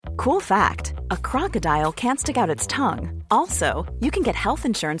Cool fact, a crocodile can't stick out its tongue. Also, you can get health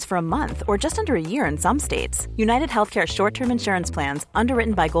insurance for a month or just under a year in some states. United Healthcare short-term insurance plans,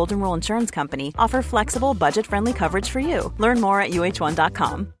 underwritten by Golden Rule Insurance Company, offer flexible, budget-friendly coverage for you. Learn more at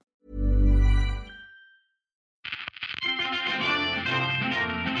uh1.com.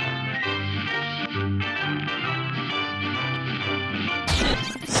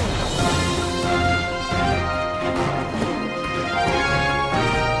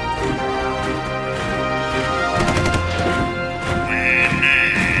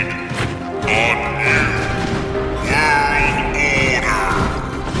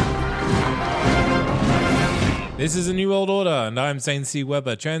 This is a New World Order, and I'm Zane C.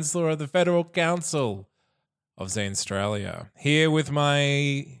 Weber, Chancellor of the Federal Council of Zane Australia, here with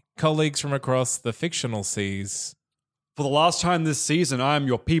my colleagues from across the fictional seas. For the last time this season, I am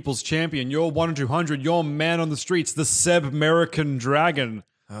your people's champion, your 1 in 200, your man on the streets, the Seb-American Dragon,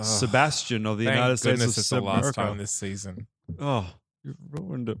 Sebastian of the United States of Thank goodness it's the last Seb-America. time this season. Oh, you've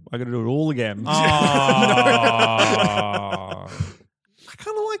ruined it. I got to do it all again. Oh. I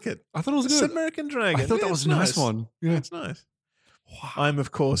kind of like it. I thought it was good. American Dragon. I thought that was a nice one. Yeah. That's nice. Wow. I'm,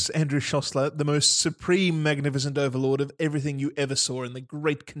 of course, Andrew Schossler, the most supreme, magnificent overlord of everything you ever saw in the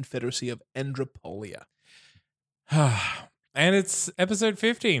great confederacy of Andropolia. And it's episode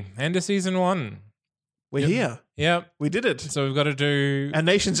 50, end of season 1. We're here. Yep. We did it. So we've got to do Our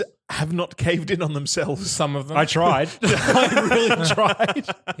nations have not caved in on themselves. some of them. I tried. I really tried.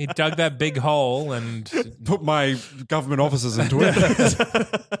 He dug that big hole and... Put my government officers into it.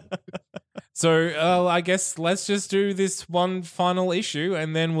 So I guess let's just do this one final issue,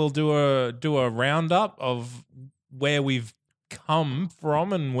 and then we'll do a roundup of where we've come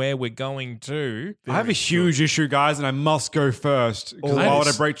from and where we're going to. I have a huge issue, guys, and I must go first. Because why would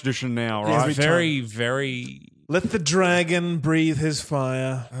I break tradition now, right? It's very... Let the dragon breathe his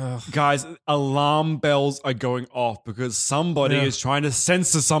fire. Guys, alarm bells are going off because somebody is trying to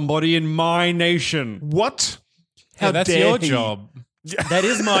censor somebody in my nation. What? Yeah, that's dare your he? job. That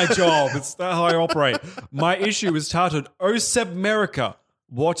is my job. It's not how I operate. My issue is titled, "Oh Seb-America,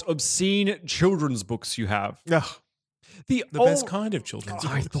 what obscene children's books you have." Ugh. The best kind of children's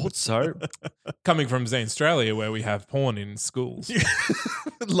I book. thought so. Coming from Zane Australia, where we have porn in schools.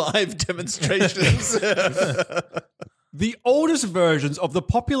 Live demonstrations. The oldest versions of the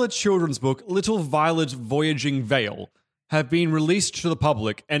popular children's book Little Violet Voyaging Veil have been released to the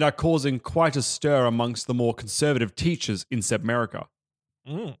public and are causing quite a stir amongst the more conservative teachers in Seb-America.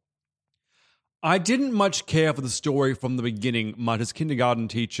 I didn't much care for the story from the beginning, mutters kindergarten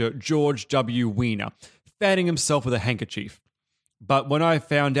teacher George W. Wiener, fanning himself with a handkerchief. But when I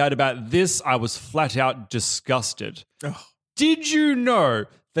found out about this, I was flat out disgusted. Did you know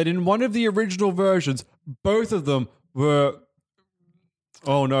that in one of the original versions, both of them were...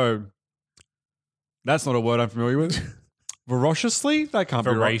 Oh no. That's not a word I'm familiar with. Voraciously? That can't be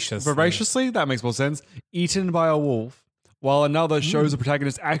right. Voraciously. Voraciously? That makes more sense. Eaten by a wolf, while another shows the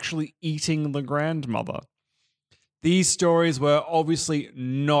protagonist actually eating the grandmother. These stories were obviously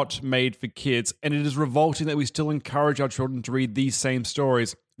not made for kids, and it is revolting that we still encourage our children to read these same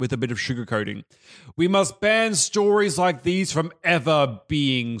stories with a bit of sugarcoating. We must ban stories like these from ever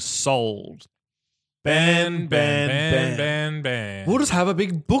being sold. Ban. We'll just have a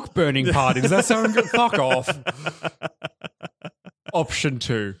big book burning party. Does that sound good? Fuck off. Option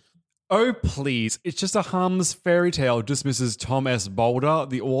 2. Oh, please. It's just a harmless fairy tale, dismisses Tom S. Boulder,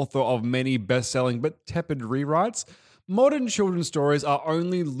 the author of many best-selling but tepid rewrites. Modern children's stories are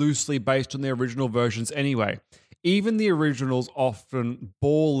only loosely based on the original versions anyway. Even the originals often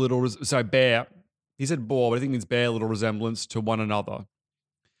bear. He said bore, but I think it's bear little resemblance to one another.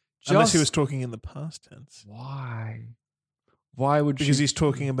 Unless he was talking in the past tense. Why? Why would Because he's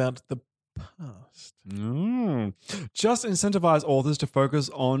talking about the past. Just incentivize authors to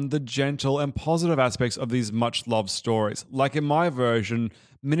focus on the gentle and positive aspects of these much-loved stories. Like in my version,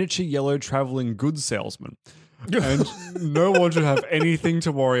 miniature yellow traveling goods salesman. And no one should have anything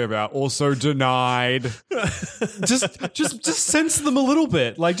to worry about. Also denied. Just censor them a little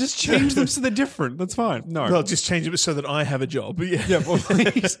bit. Like, just change them so they're different. That's fine. No. Well, just change it so that I have a job. Yeah, well,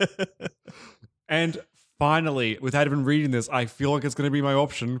 please. And finally, without even reading this, I feel like it's going to be my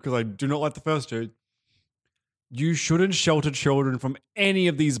option because I do not like the first two. You shouldn't shelter children from any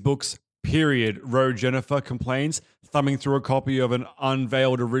of these books, period, Roe Jennifer complains, thumbing through a copy of an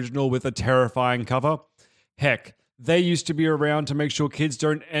unveiled original with a terrifying cover. Heck, they used to be around to make sure kids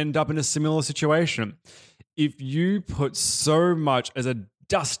don't end up in a similar situation. If you put so much as a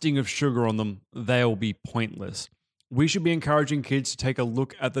dusting of sugar on them, they'll be pointless. We should be encouraging kids to take a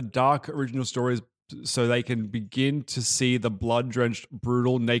look at the dark original stories so they can begin to see the blood-drenched,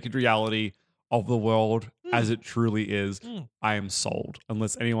 brutal, naked reality of the world as it truly is. I am sold,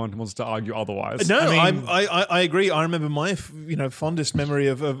 unless anyone wants to argue otherwise. No, I mean- I agree. I remember my fondest memory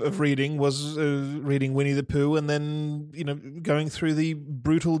of reading was reading Winnie the Pooh and then going through the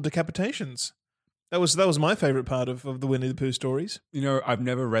brutal decapitations. That was my favorite part of the Winnie the Pooh stories. I've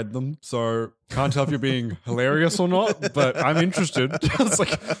never read them, so can't tell if you're being hilarious or not, but I'm interested. It's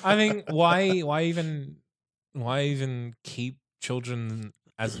like, I think why even keep children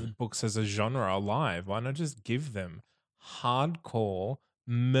as books as a genre alive? Why not just give them hardcore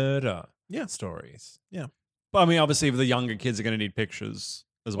murder stories? but I mean, obviously, the younger kids are going to need pictures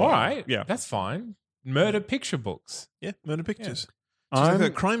as well. All right, Yeah. that's fine. Murder picture books. Yeah, murder pictures. Yeah. Just like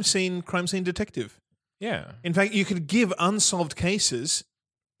a crime scene detective. Yeah. In fact, you could give unsolved cases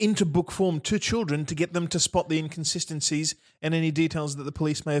into book form to children to get them to spot the inconsistencies and any details that the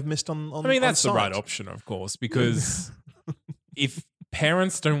police may have missed on I mean, that's on the right site. option, of course, because if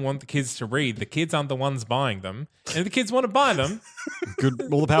parents don't want the kids to read, the kids aren't the ones buying them. And if the kids want to buy them,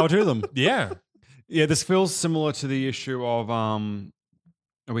 Good, all the power to them. yeah. Yeah, this feels similar to the issue of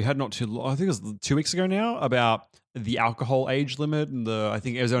we had not too long, I think it was 2 weeks ago now, about the alcohol age limit and I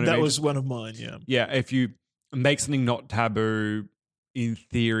think Arizona. That was one of mine, yeah. Yeah, if you make something not taboo, in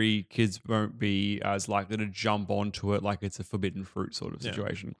theory, kids won't be as likely to jump onto it like it's a forbidden fruit sort of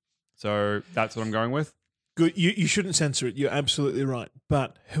situation. So that's what I'm going with. Good. You shouldn't censor it. You're absolutely right.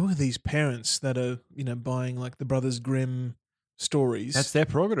 But who are these parents that are, buying like the Brothers Grimm stories? That's their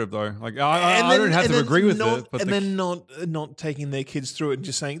prerogative, though. Like I don't have to agree with it, but then not taking their kids through it and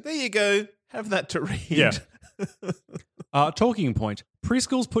just saying, "There you go, have that to read." Yeah. Talking point.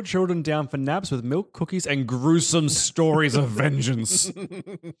 Preschools put children down for naps with milk, cookies, and gruesome stories of vengeance.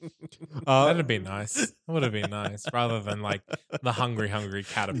 That'd be nice. That would have been nice, rather than like the hungry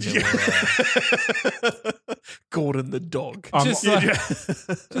caterpillar. Gordon the dog.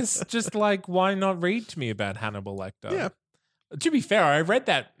 Just like, why not read to me about Hannibal Lecter? Yeah. To be fair, I read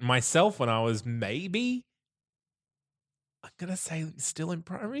that myself when I was maybe, I'm gonna say, still in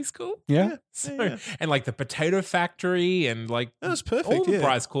primary school. Yeah. So, Yeah. and like the Potato Factory and like That was perfect. all the yeah.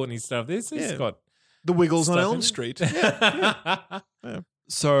 Bryce Courtney stuff. This has Yeah. got The Wiggles on stuff Elm in it. Street.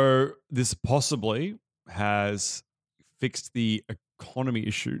 So this possibly has fixed the economy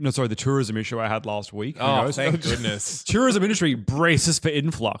issue. No, sorry, the tourism issue I had last week. Who Oh, knows? thank goodness. Tourism industry braces for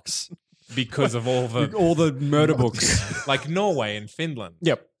influx. Because of all the murder books. like Norway and Finland.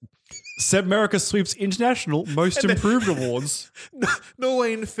 Yep. Seb America sweeps international most improved awards.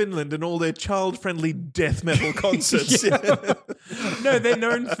 Norway and Finland and all their child-friendly death metal concerts. No, they're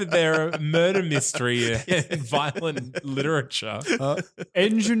known for their murder mystery and violent literature.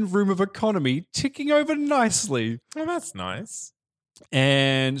 Engine room of economy ticking over nicely. Oh, that's nice.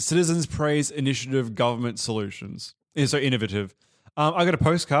 And citizens praise initiative government solutions. So innovative. I got a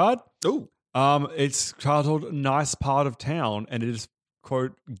postcard. Oh, It's titled "Nice Part of Town," and it is,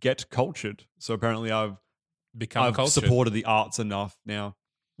 quote, "Get cultured." So apparently, I've Cultured. supported the arts enough now.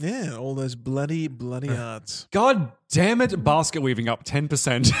 yeah, all those bloody arts. God damn it! Basket weaving up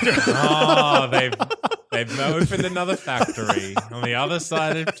 10%. Oh, they've opened another factory on the other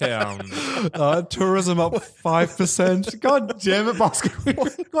side of town. Tourism up 5%. God damn it, basket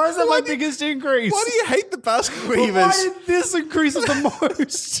weaving! Why is that my biggest increase? Why do you hate the basket But weavers? why did this increase it the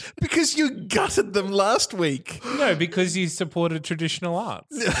most? Because you gutted them last week. No, because you supported traditional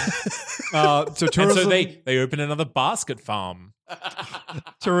arts. So And tourism, so they open another basket farm.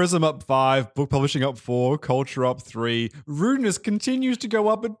 tourism up 5, book publishing up 4, culture up 3, rudeness continues to go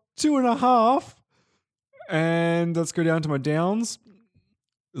up at 2.5. And let's go down to my downs.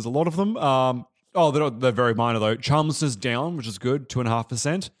 There's a lot of them. They're very minor though. Charmlessness down, which is good,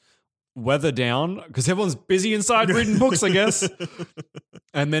 2.5%. Weather down because everyone's busy inside reading books, I guess.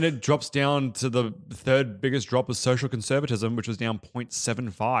 And then it drops down to the third biggest drop was social conservatism, which was down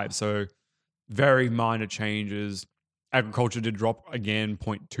 0.75. So very minor changes. Agriculture did drop again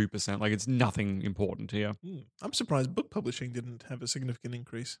 0.2%. Like it's nothing important here. I'm surprised book publishing didn't have a significant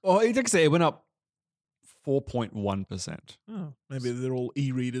increase. Oh, like I say, it went up 4.1%. Oh, maybe they're all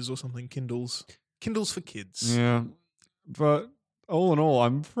e-readers or something, Kindles for kids. Yeah. But all in all,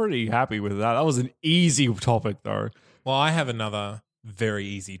 I'm pretty happy with that. That was an easy topic, though. Well, I have another very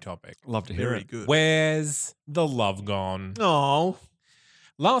easy topic. Love to hear Very it. good. Where's the love gone? Oh,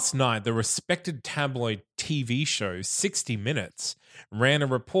 Last night, the respected tabloid TV show 60 Minutes ran a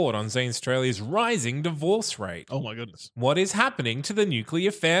report on Zane Australia's rising divorce rate. oh my goodness. What is happening to the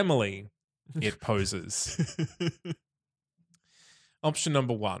nuclear family? It poses. Option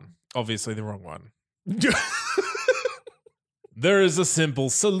number 1, obviously the wrong one. There is a simple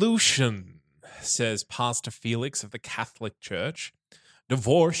solution. says Pastor Felix of the Catholic Church,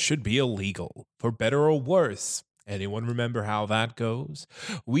 divorce should be illegal, for better or worse. Anyone remember how that goes?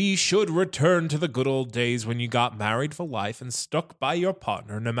 We should return to the good old days when you got married for life and stuck by your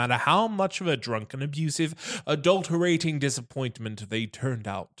partner, no matter how much of a drunken, abusive, adulterating disappointment they turned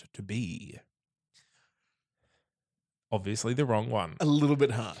out to be. Obviously the wrong one. A little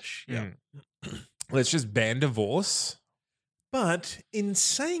bit harsh. Yeah. Let's just ban divorce. But in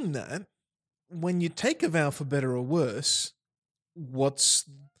saying that, when you take a vow for better or worse, what's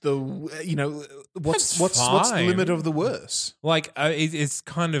the what's the limit of the worse? Like it's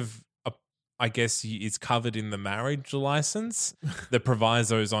kind of I guess it's covered in the marriage license. The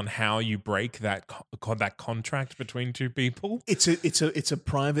provisos on how you break that that contract between two people. It's a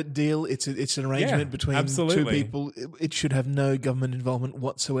private deal. It's an arrangement between two people. It should have no government involvement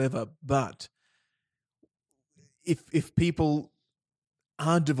whatsoever. But if people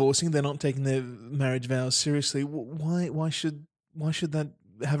are divorcing, they're not taking their marriage vows seriously. Why should that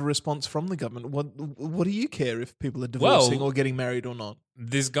have a response from the government? What do you care if people are divorcing or getting married or not?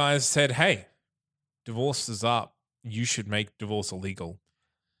 This guy said, "Hey, divorce is up. You should make divorce illegal."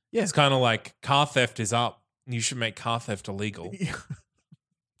 Yeah, it's kind of like car theft is up. You should make car theft illegal.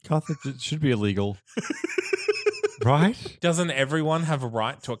 Car theft should be illegal, right? Doesn't everyone have a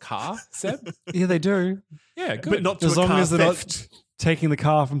right to a car, Seb? Yeah, they do. Yeah, good. But not to as a long car as they're theft. not taking the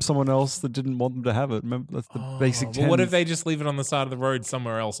car from someone else that didn't want them to have it. Remember, that's the basic. Well, what if they just leave it on the side of the road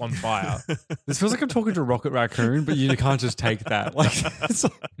somewhere else on fire? This feels like I'm talking to a rocket raccoon, but you can't just take that. Like,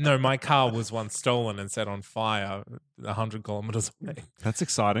 No, my car was once stolen and set on fire 100 kilometers away. that's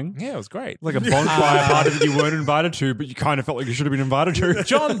exciting. Yeah, it was great. Like a bonfire party that you weren't invited to, but you kind of felt like you should have been invited to.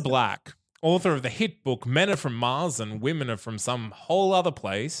 John Black, author of the hit book Men Are From Mars and Women Are From Some Whole Other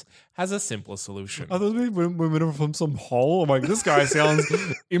Place, has a simpler solution. I thought women are from some hole. I'm like, this guy sounds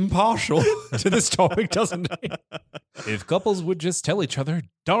impartial to this topic, doesn't he? If couples would just tell each other,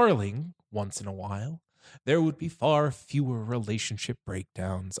 darling, once in a while, there would be far fewer relationship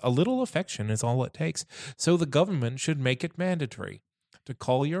breakdowns. A little affection is all it takes. So the government should make it mandatory to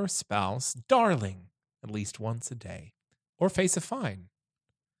call your spouse darling at least once a day or face a fine.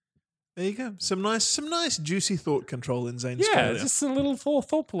 There you go. Some nice juicy thought control in Zane's Yeah, Australia. just a little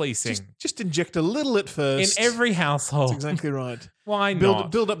thought policing. Just inject a little at first. In every household. That's exactly right. Why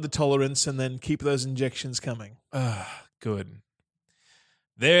not? Build up the tolerance and then keep those injections coming. Good.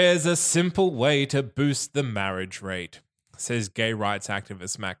 There's a simple way to boost the marriage rate, says gay rights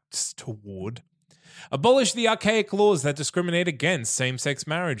activist Max Toward. Abolish the archaic laws that discriminate against same-sex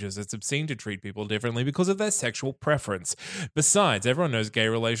marriages. It's obscene to treat people differently because of their sexual preference. Besides, everyone knows gay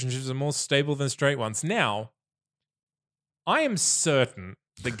relationships are more stable than straight ones. Now, I am certain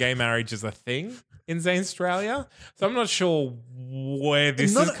that gay marriage is a thing in Zane Australia, so I'm not sure where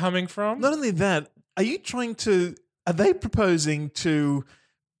this is coming from. Not only that, are they proposing to,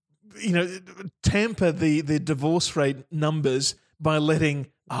 tamper the divorce rate numbers by letting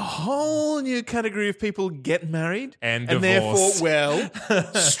a whole new category of people get married and therefore,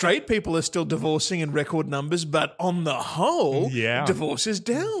 divorce. straight people are still divorcing in record numbers, but on the whole, divorce is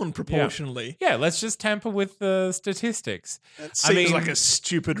down proportionally. Yeah, let's just tamper with the statistics. That seems like a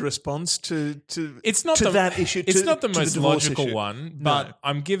stupid response to that issue. It's not the most logical issue. one, but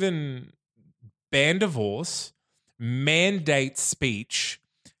I'm given ban divorce, mandate speech,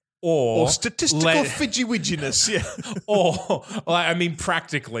 or statistical fidgy-widginess,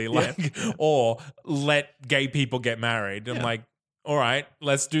 practically, or let gay people get married. I'm like, all right,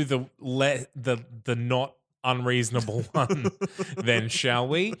 let's do the not unreasonable one then, shall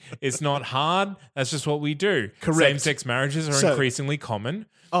we? It's not hard. That's just what we do. Correct. Same-sex marriages are increasingly common.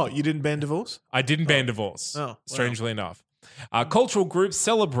 Oh, you didn't ban divorce? I didn't ban divorce, strangely wow. enough. Cultural groups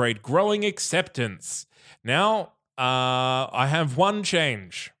celebrate growing acceptance. Now, I have one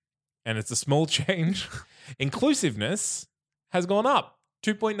change. And it's a small change. Inclusiveness has gone up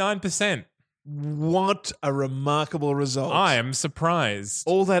 2.9%. What a remarkable result. I am surprised.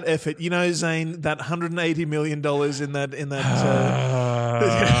 All that effort. Zane, that $180 million in that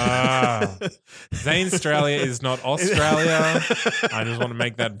Zane Australia is not Australia. I just want to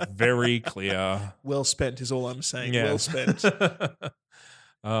make that very clear. Well spent is all I'm saying. Yeah. Well spent.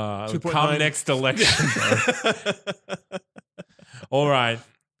 Come next election. All right,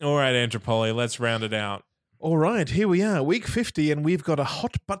 Antropoli, let's round it out. All right, here we are, week 50, and we've got a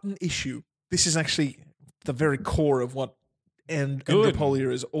hot button issue. This is actually the very core of what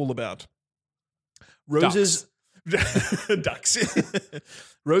Anthropolia is all about. Roses, ducks.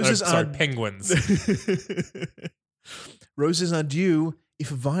 Roses are penguins. Roses are due if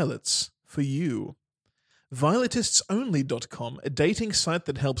violets for you. VioletistsOnly.com, a dating site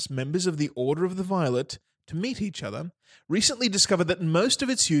that helps members of the Order of the Violet to meet each other, recently discovered that most of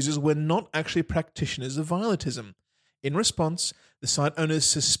its users were not actually practitioners of violetism. In response, the site owners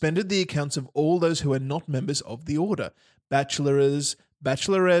suspended the accounts of all those who are not members of the Order. Bachelors,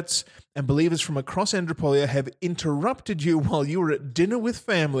 bachelorettes, and believers from across Andropolia have interrupted you while you were at dinner with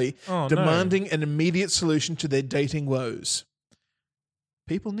family, demanding an immediate solution to their dating woes.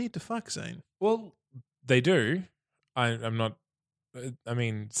 People need to fuck, Zane. Well, they do. I'm not. I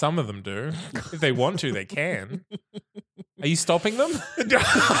mean, some of them do. If they want to, they can. Are you stopping them?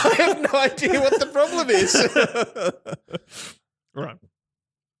 I have no idea what the problem is. Right.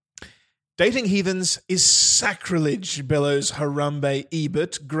 Dating heathens is sacrilege, bellows Harambe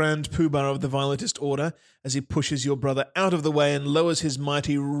Ebert, Grand Poobah of the Violetist Order, as he pushes your brother out of the way and lowers his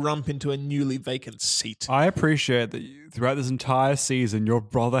mighty rump into a newly vacant seat. I appreciate that throughout this entire season, your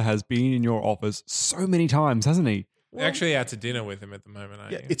brother has been in your office so many times, hasn't he? We're actually out to dinner with him at the moment,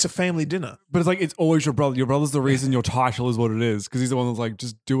 aren't you? It's a family dinner. But it's like, it's always your brother. Your brother's the reason your title is what it is, because he's the one that's like,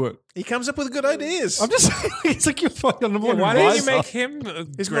 just do it. He comes up with good ideas. I'm just saying, it's like you're fucking number one Why don't you advisor. make him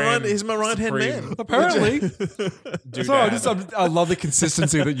He's my right-hand man. Apparently. I love the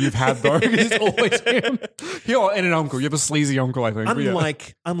consistency that you've had, though. It's always him. And an uncle. You have a sleazy uncle, I think.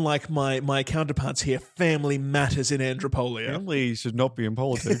 Unlike my counterparts here, family matters in Andropolia. Family should not be in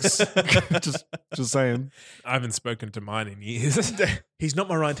politics. just saying. I haven't spoken to mine in years. He's not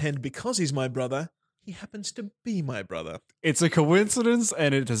my right hand because he's my brother. He happens to be my brother. It's a coincidence,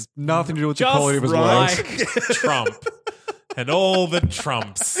 and it has nothing to do with the Just quality of his like words. Trump and all the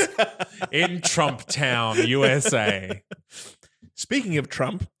Trumps in Trump Town, USA. Speaking of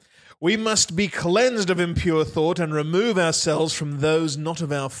Trump, we must be cleansed of impure thought and remove ourselves from those not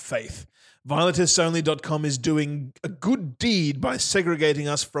of our faith. VioletistsOnly.com is doing a good deed by segregating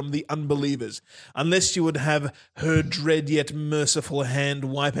us from the unbelievers. Unless you would have her dread yet merciful hand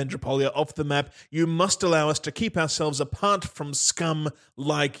wipe Andropolia off the map, you must allow us to keep ourselves apart from scum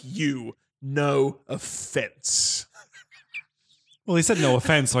like you. No offense. Well, he said no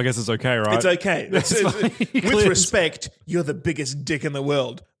offense, so I guess it's okay, right? It's okay. With respect, you're the biggest dick in the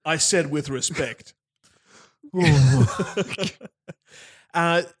world. I said with respect. You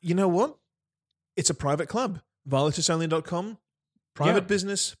know what? It's a private club. VioletistsOnly.com, private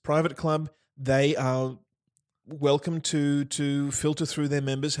business, private club. They are welcome to filter through their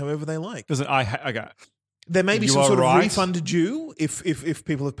members however they like. Listen, okay. There may be You some are sort right. of refund due if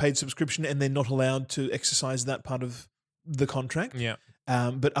people have paid subscription and they're not allowed to exercise that part of the contract. Yeah.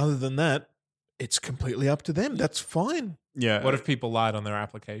 But other than that, it's completely up to them. That's fine. Yeah. What if people lied on their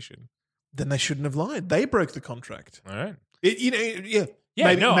application? Then they shouldn't have lied. They broke the contract. All right.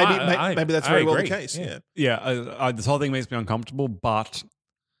 Yeah, maybe that's very well the agree. case. Yeah. Yeah. This whole thing makes me uncomfortable, but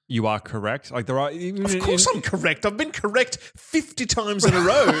you are correct. Like there are, Of course I'm correct. I've been correct 50 times in a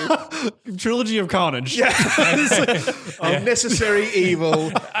row. Trilogy of Carnage. Yeah. Unnecessary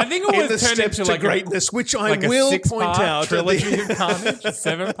evil. I think it in the was turned steps into to like greatness, which I like will a point 6-part out. trilogy of Carnage, a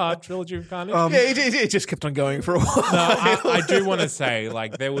 7-part trilogy of Carnage. It just kept on going for a while. No, I do want to say,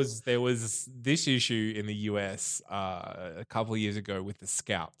 like, there was this issue in the US a couple of years ago with the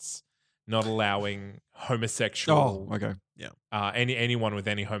Scouts not allowing homosexual. Oh, okay. Anyone with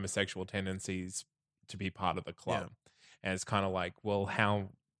any homosexual tendencies to be part of the club. And it's kind of like, well, how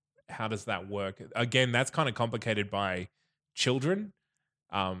does that work? Again, that's kind of complicated by children.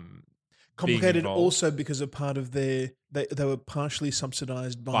 Complicated also because of part of they were partially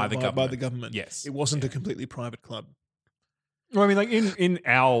subsidized by the government. Yes. It wasn't a completely private club. Well, I mean, like in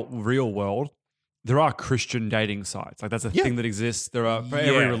our real world, there are Christian dating sites. Like that's a thing that exists. There are for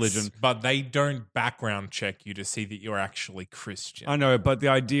every religion. But they don't background check you to see that you're actually Christian. I know, but the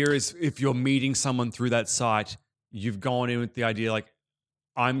idea is if you're meeting someone through that site, you've gone in with the idea like,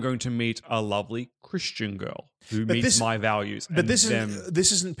 I'm going to meet a lovely Christian girl who meets my values. But this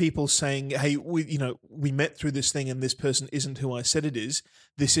isn't people saying, "Hey, we met through this thing, and this person isn't who I said it is."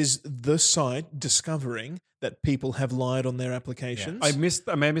 This is the site discovering that people have lied on their applications. I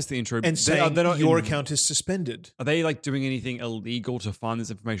may have missed the intro. And saying your account is suspended. Are they like doing anything illegal to find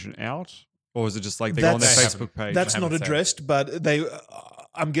this information out, or is it just like they go on their Facebook page? That's not addressed, but they.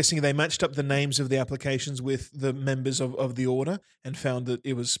 I'm guessing they matched up the names of the applications with the members of the order and found that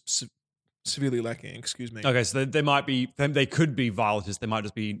it was severely lacking. Excuse me. Okay, so they could be violetists. They might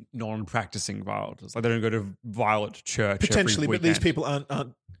just be non-practicing violetists. Like they don't go to Violet Church potentially, every but these weekend. people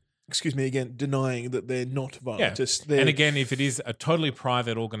aren't. Excuse me again, denying that they're not violetists. And again, if it is a totally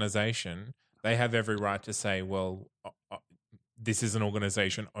private organization, they have every right to say, well, this is an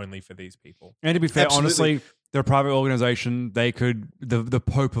organization only for these people. And to be fair, Absolutely. honestly, they're a private organization. They could, the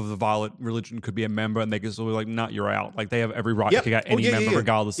Pope of the Violet religion could be a member, and they could still be like, "Nah, you're out." Like they have every right to kick out any member,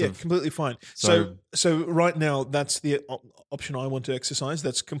 regardless of. completely fine. So- So right now, that's the option I want to exercise.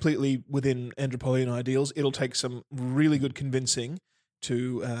 That's completely within Andropolian ideals. It'll take some really good convincing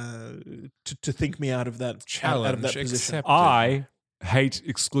to think me out of that out of that position. accepted. I hate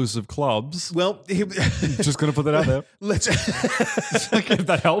exclusive clubs. Well, Just going to put that out there. let's If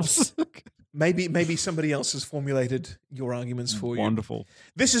that helps. maybe somebody else has formulated your arguments for you. Wonderful.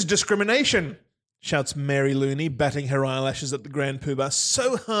 This is discrimination, shouts Mary Looney, batting her eyelashes at the Grand Poobah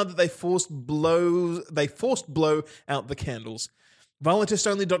so hard that they forced blow out the candles.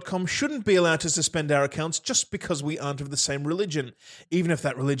 VioletistOnly.com shouldn't be allowed to suspend our accounts just because we aren't of the same religion, even if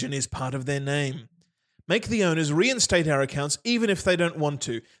that religion is part of their name. Make the owners reinstate our accounts even if they don't want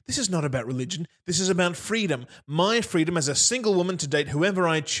to. This is not about religion. This is about freedom. My freedom as a single woman to date whoever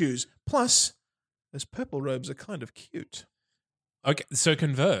I choose. Plus, those purple robes are kind of cute. Okay, so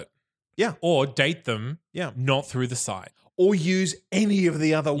convert. Yeah. Or date them, Yeah. not through the site. Or use any of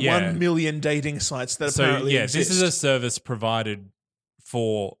the other Yeah. 1 million dating sites that So apparently yeah, exist. this is a service provided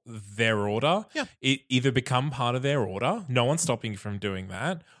for their order. Yeah. It either become part of their order. No one's stopping you from doing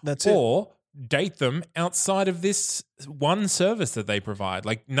that. That's it. Or date them outside of this one service that they provide.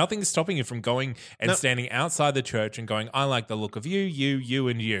 Like nothing's stopping you from going and No. standing outside the church and going, I like the look of you,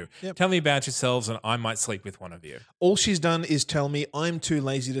 and you. Yep. Tell me about yourselves and I might sleep with one of you. All she's done is tell me I'm too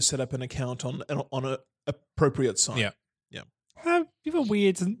lazy to set up an account on an appropriate site. Yeah. You have a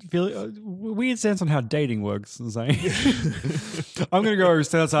weird sense on how dating works, Zane. I'm going to go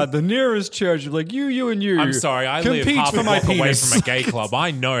stand outside the nearest church. Like you, and you. I'm sorry, I live compete half for a my block away penis. from a gay club. I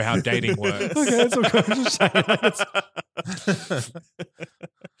know how dating works. Okay, that's okay. I'm just saying.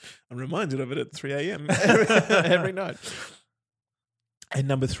 I'm reminded of it at 3 a.m. every night. And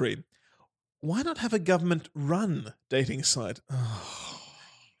number 3, why not have a government-run dating site?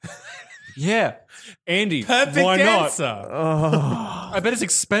 Yeah, Andy. Perfect why answer. not? I bet it's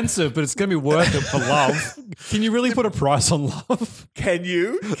expensive, but it's going to be worth it for love. Can you really put a price on love? Can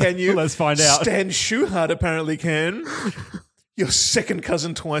you? Can you? Let's find out. Stan Schuhart apparently can. Your second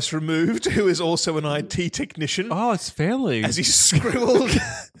cousin twice removed, who is also an IT technician, Oh, it's family. as he scribbled.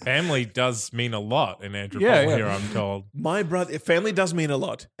 Family does mean a lot in Andrew Yeah, Paul yeah. here, I'm told. My brother, family does mean a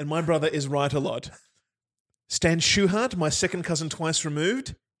lot, and my brother is right a lot. Stan Schuhart, my second cousin twice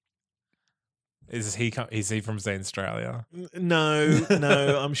removed. Is he from Australia? No,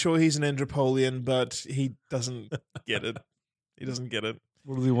 I'm sure he's an Andropolian, but he doesn't get it. He doesn't get it.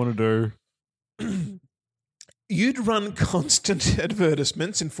 What does he want to do? You'd run constant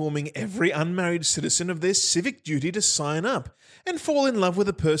advertisements informing every unmarried citizen of their civic duty to sign up and fall in love with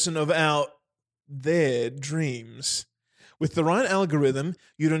a person of their dreams. With the right algorithm,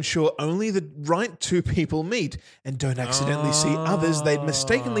 you'd ensure only the right two people meet and don't accidentally see others they'd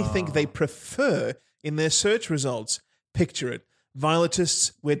mistakenly think they prefer in their search results. Picture it.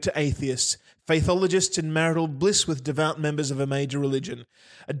 Violetists wed to atheists, faithologists in marital bliss with devout members of a major religion.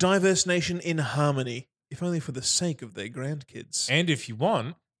 A diverse nation in harmony, if only for the sake of their grandkids. And if you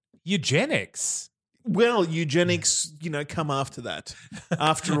want, eugenics. Well, eugenics, come after that.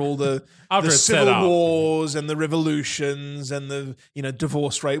 After all the After the it's set civil up. wars and the revolutions and the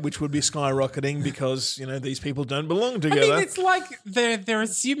divorce rate, which would be skyrocketing because these people don't belong I together. mean, it's like they're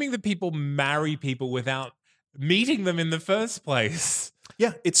assuming that people marry people without meeting them in the first place.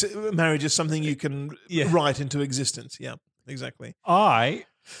 yeah, it's marriage is something you can Yeah. write into existence. Yeah, exactly.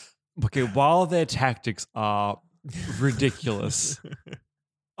 While their tactics are ridiculous,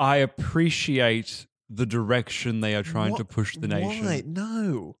 I appreciate the direction they are trying to push the nation. Why?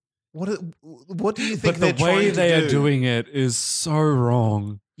 No. What do you think But they're the way trying to they do? are doing it is so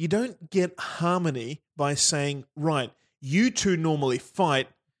wrong. You don't get harmony by saying, right, you two normally fight.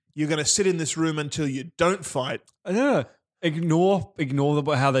 You're going to sit in this room until you don't fight. No. Ignore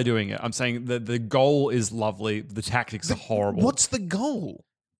how they're doing it. I'm saying that the goal is lovely. The tactics are horrible. What's the goal?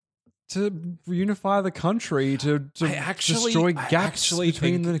 To unify the country, to destroy gaps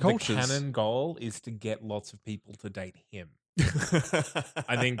between the cultures. The canon goal is to get lots of people to date him.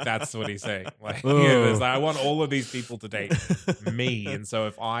 I think that's what he's saying. Like, it's like, I want all of these people to date me, and so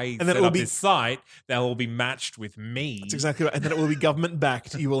if I then set it will up be- this site, they'll all be matched with me. That's exactly right. And then it will be government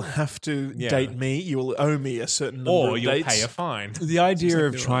backed. You will have to Yeah. date me. You will owe me a certain number Or of you'll dates. pay a fine. The idea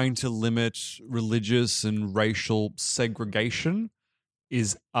of exactly right. trying to limit religious and racial segregation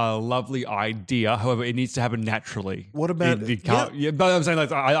is a lovely idea. However, it needs to happen naturally. What about- it can't? Yeah, but I'm saying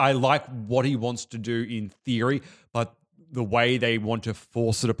I like what he wants to do in theory, but the way they want to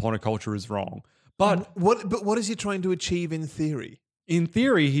force it upon a culture is wrong. But what is he trying to achieve in theory? in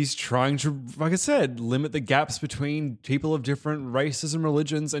theory, he's trying to, like I said, limit the gaps between people of different races and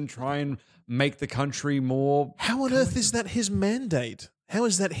religions and try and make the country more. How on earth is that his mandate? How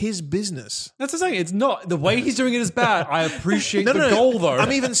is that his business? That's what I'm saying. It's not the way he's doing it is bad. I appreciate the goal, though.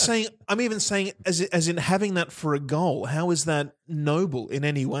 I'm even saying, as in having that for a goal. How is that noble in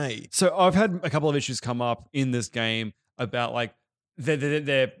any way? So I've had a couple of issues come up in this game about like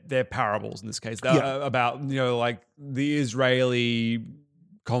they're parables in this case. They're about like the Israeli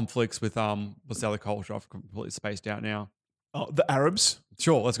conflicts with what's the other culture? I've completely spaced out now. Oh, the Arabs.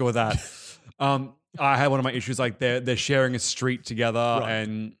 Sure, let's go with that. I had one of my issues like they're sharing a street together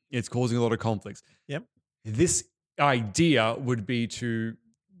and it's causing a lot of conflicts. Yep. This idea would be to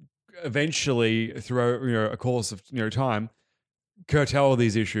eventually, through a course of time, curtail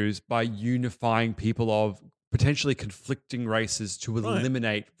these issues by unifying people of potentially conflicting races to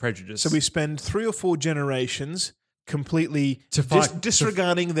eliminate prejudice. So we spend 3 or 4 generations completely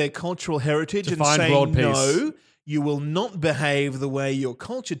disregarding their cultural heritage and saying world peace. No. You will not behave the way your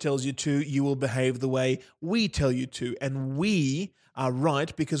culture tells you to. You will behave the way we tell you to. And we are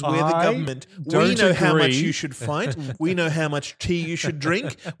right because we're the government. We know how much you should fight. We know how much tea you should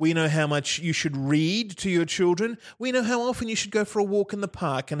drink. We know how much you should read to your children. We know how often you should go for a walk in the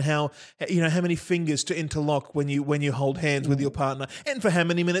park and how many fingers to interlock when you hold hands with your partner and for how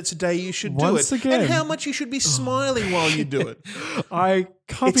many minutes a day you should do it. Again, and how much you should be smiling while you do it. I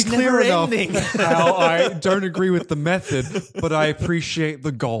can't It's be clear never enough ending. how I don't agree with the method, but I appreciate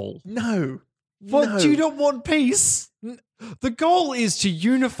the goal. No. What, do you not want peace? The goal is to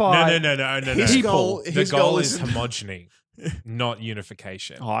unify. No. His People. goal- The his goal goal is is- homogeny, not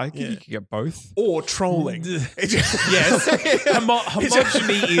unification. Oh, I think you can get both. Or trolling. Yes,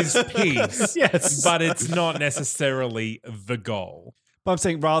 homogeny is peace. Yes. but it's not necessarily the goal. But I'm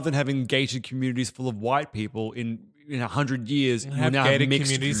saying rather than having gated communities full of white people in 100 years, you Have now gated have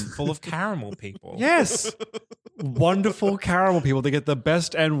mixed communities full of caramel people. Yes. Wonderful caramel people. They get the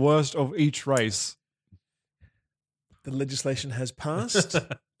best and worst of each race. The legislation has passed.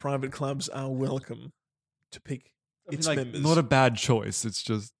 Private clubs are welcome to pick its members. Not a bad choice. It's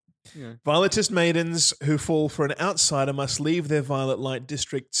just Violetist maidens who fall for an outsider must leave their violet light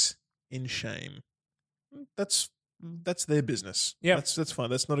districts in shame. That's their business. Yeah, that's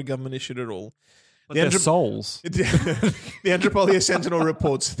fine. That's not a government issue at all. their souls. The Anthropolia Sentinel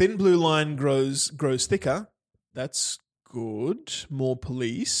reports thin blue line grows thicker. That's good. More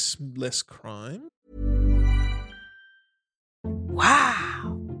police, less crime.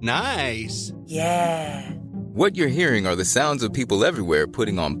 Wow. Nice. Yeah. What you're hearing are the sounds of people everywhere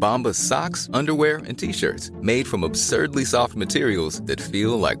putting on Bombas socks, underwear, and T-shirts made from absurdly soft materials that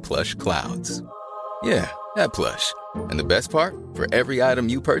feel like plush clouds. Yeah, that plush. And the best part? For every item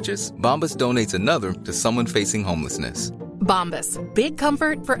you purchase, Bombas donates another to someone facing homelessness. Bombas. Big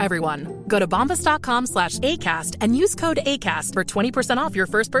comfort for everyone. Go to bombas.com/ACAST and use code ACAST for 20% off your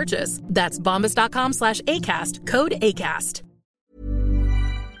first purchase. That's bombas.com/ACAST. Code ACAST.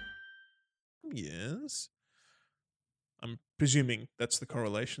 Yes. I'm presuming that's the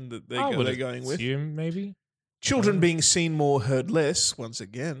correlation that I would they're going with. assume, maybe. Children being seen more, heard less, once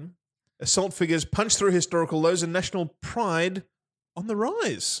again. Assault figures punch through historical lows and national pride on the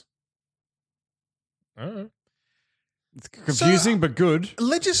rise. Oh. It's confusing, but good.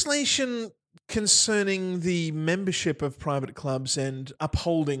 Legislation concerning the membership of private clubs and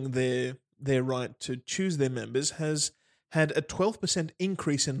upholding their right to choose their members has had a 12%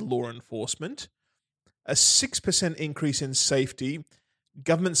 increase in law enforcement, a 6% increase in safety,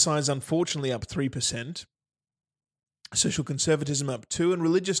 government size unfortunately up 3%, social conservatism up 2%, and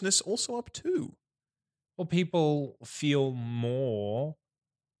religiousness also up 2%. Well, people feel more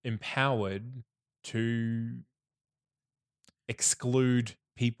empowered to exclude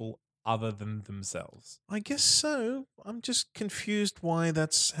people other than themselves. I guess so. I'm just confused why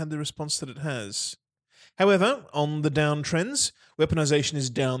that's had the response that it has. However, on the downtrends, weaponization is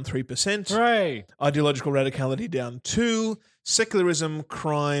down 3%. Hooray. Ideological radicality down 2%. Secularism,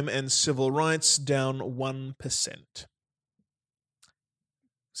 crime, and civil rights down 1%.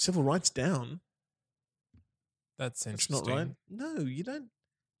 Civil rights down? That's That's interesting. not right. No, you don't.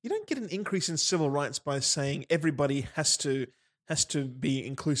 You don't get an increase in civil rights by saying everybody has to be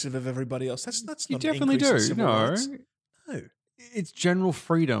inclusive of everybody else. That's You not an definitely increase in do. civil No. rights. No. It's general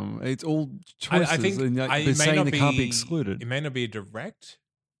freedom. It's all choices. I think and it but may saying not they be, can't be excluded. It may not be a direct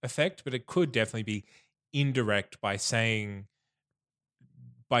effect, but it could definitely be indirect by saying,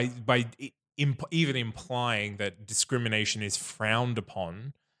 even implying that discrimination is frowned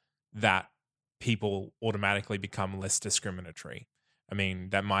upon, that people automatically become less discriminatory. I mean,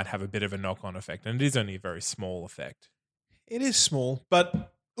 that might have a bit of a knock-on effect, and it is only a very small effect. It is small,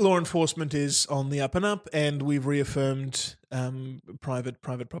 but law enforcement is on the up and up, and we've reaffirmed private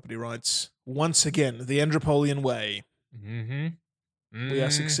property rights once again. The Andropolian way. Mm-hmm. We are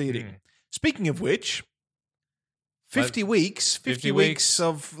succeeding. Speaking of which, 50 weeks, 50 weeks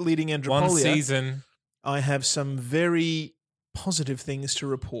of leading Andropolia. One season. I have some very positive things to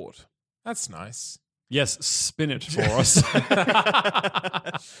report. That's nice. Yes, spin it for us.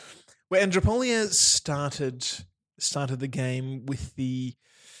 Where Andropolia started the game with the,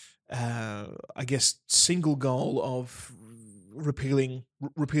 I guess, single goal of repealing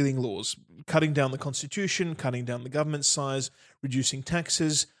laws, cutting down the constitution, cutting down the government size, reducing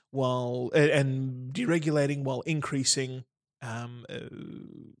taxes and deregulating while increasing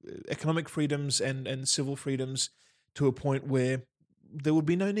economic freedoms and civil freedoms to a point where there would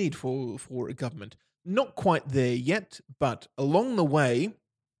be no need for a government. Not quite there yet, but along the way,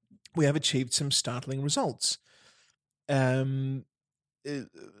 we have achieved some startling results. Many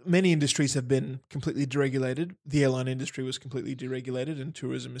industries have been completely deregulated. The airline industry was completely deregulated, and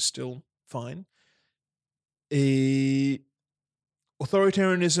tourism is still fine.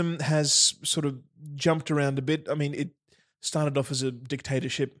 Authoritarianism has sort of jumped around a bit. I mean, it started off as a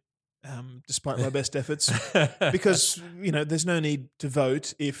dictatorship, despite my best efforts, because there's no need to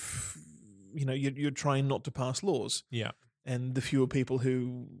vote if you're trying not to pass laws. Yeah. And the fewer people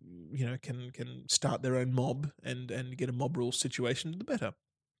who can start their own mob and get a mob rule situation, the better.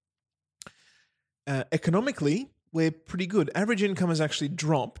 Economically, we're pretty good. Average income has actually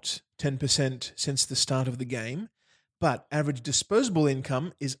dropped 10% since the start of the game, but average disposable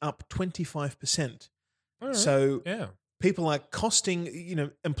income is up 25%. Right. So yeah, people are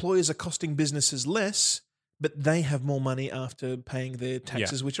employers are costing businesses less, but they have more money after paying their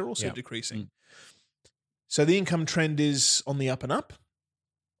taxes, which are also decreasing. So the income trend is on the up and up.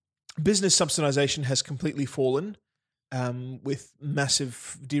 Business subsidization has completely fallen with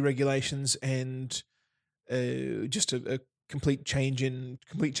massive deregulations and just a complete change in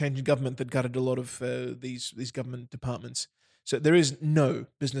government that gutted a lot of these government departments. So there is no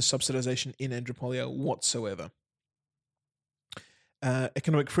business subsidization in Andropolia whatsoever.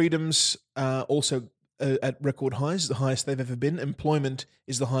 Economic freedoms are also at record highs, the highest they've ever been. Employment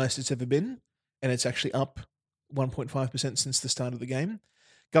is the highest it's ever been, and it's actually up 1.5% since the start of the game.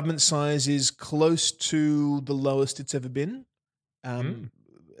 Government size is close to the lowest it's ever been,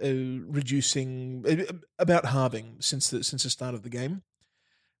 reducing, about halving since the start of the game.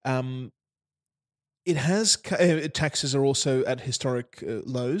 It has taxes are also at historic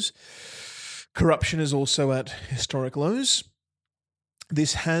lows. Corruption is also at historic lows.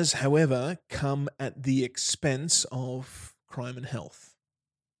 This has, however, come at the expense of crime and health.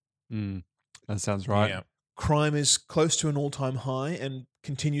 That sounds right. Yeah. Crime is close to an all-time high and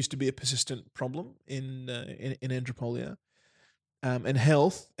continues to be a persistent problem in Andropolia. And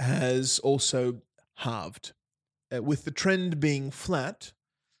health has also halved, with the trend being flat,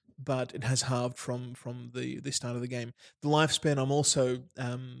 but it has halved from the start of the game. The lifespan, I'm also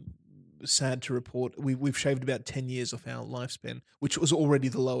sad to report, we've shaved about 10 years off our lifespan, which was already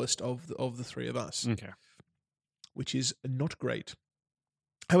the lowest of the three of us. Okay. Which is not great.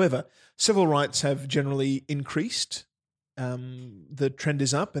 However, civil rights have generally increased. The trend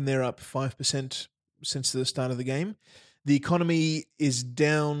is up, and they're up 5% since the start of the game. The economy is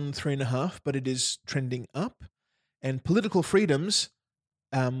down 3.5%, but it is trending up. And political freedoms,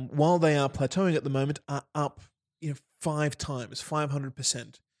 while they are plateauing at the moment, are up 5 times,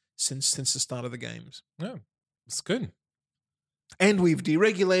 500% since the start of the games. Yeah, it's good. And we've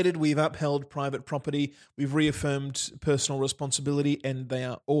deregulated, we've upheld private property, we've reaffirmed personal responsibility, and they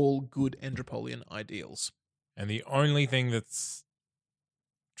are all good Andropolian ideals. And the only thing that's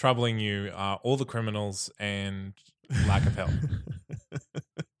troubling you are all the criminals and lack of health.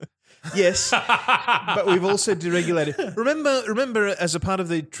 Yes, but we've also deregulated. Remember, as a part of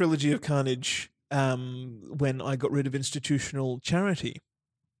the trilogy of Carnage, when I got rid of institutional charity.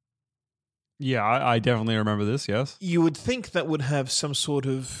 Yeah, I definitely remember this, yes. You would think that would have some sort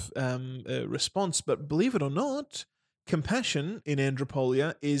of response, but believe it or not, compassion in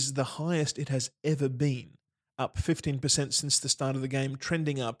Andropolia is the highest it has ever been, up 15% since the start of the game,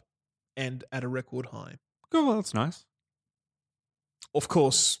 trending up and at a record high. Oh, well, that's nice. Of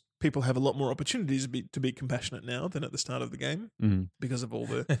course, people have a lot more opportunities to be compassionate now than at the start of the game because of all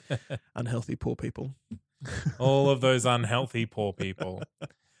the unhealthy poor people. All of those unhealthy poor people.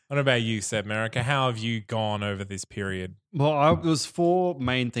 What about you, Seb America? How have you gone over this period? Well, there was 4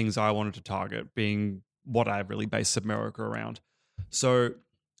 main things I wanted to target, being what I really based America around. So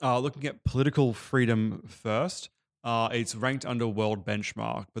looking at political freedom first, It's ranked under world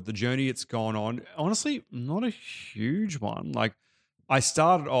benchmark, but the journey it's gone on, honestly, not a huge one. Like I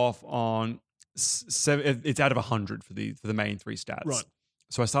started off on it's out of 100 for the main three stats. Right.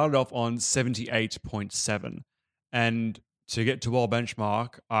 So I started off on 78.7, and to get to world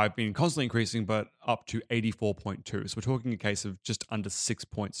benchmark, I've been constantly increasing, but up to 84.2. So we're talking a case of just under 6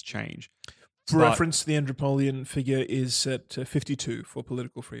 points change. For But reference, the Andropolian figure is at 52 for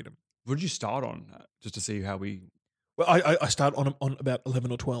political freedom. what did you start on, just to see how we? Well, I start on about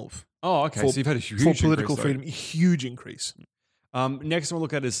 11 or 12. Oh, okay. For- So you've had a huge for political increase, though. freedom, huge increase. Next one we'll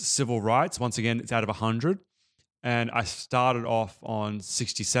look at is civil rights. Once again, it's out of 100. And I started off on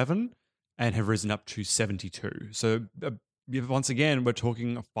 67 and have risen up to 72. So once again, we're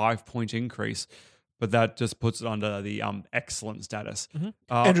talking a 5-point increase, but that just puts it under the excellent status.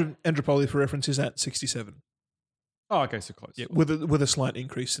 Andropolia, for reference, is at 67. Oh, okay, so close. Yeah, with a slight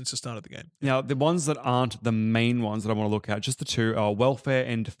increase since the start of the game. Now, the ones that aren't the main ones that I want to look at, just the two, are welfare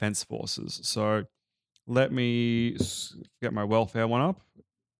and defense forces. So let me get my welfare one up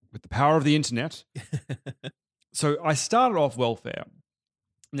with the power of the internet. So I started off welfare.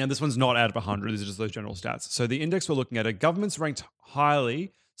 Now, this one's not out of 100. These are just those general stats. So the index we're looking at are governments ranked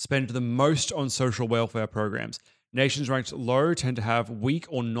highly spend the most on social welfare programs. Nations ranked low tend to have weak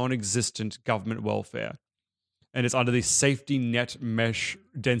or non-existent government welfare. And it's under the safety net mesh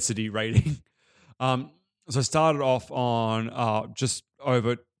density rating. So I started off on just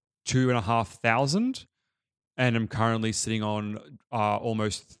over 2,500, and I'm currently sitting on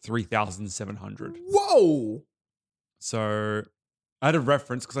almost 3,700. Whoa! So I had a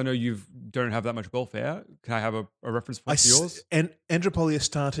reference because I know you don't have that much welfare. Can I have a reference point for yours? And Andropolia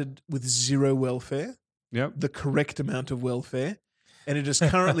started with 0 welfare, Yep. the correct amount of welfare, and it is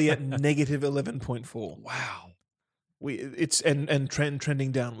currently at negative 11.4. Wow. It's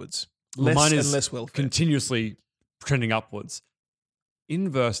trending downwards. Well, Less mine is and less welfare. continuously trending upwards.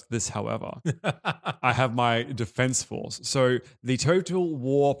 Inverse this, however, I have my defense force. So the total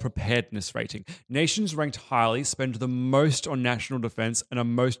war preparedness rating. Nations ranked highly spend the most on national defense and are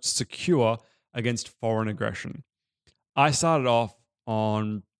most secure against foreign aggression. I started off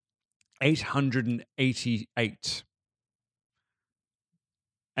on 888.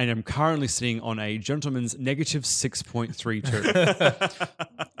 And I'm currently sitting on a gentleman's negative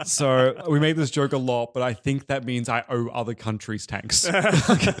 6.32. So we make this joke a lot, but I think that means I owe other countries tanks.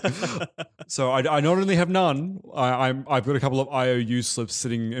 So I not only have none, I've got a couple of IOU slips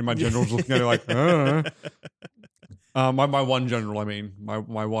sitting in my generals looking at it like, my one general, I mean, my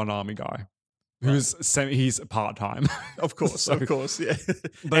one army guy. He's part-time. Of course, So- of course, yeah.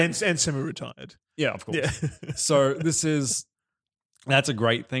 and semi-retired. Yeah, of course. Yeah. So that's a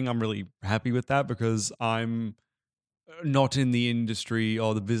great thing. I'm really happy with that because I'm not in the industry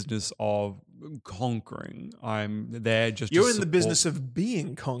or the business of conquering. I'm there just You're to in the support. business of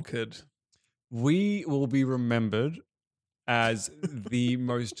being conquered. We will be remembered as the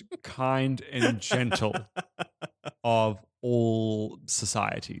most kind and gentle of all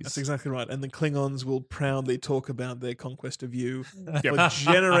societies. That's exactly right. And the Klingons will proudly talk about their conquest of you for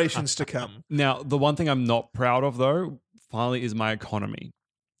generations to come. Now, the one thing I'm not proud of, though, finally, is my economy.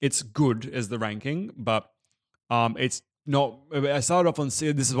 It's good as the ranking, but it's not. I started off on, this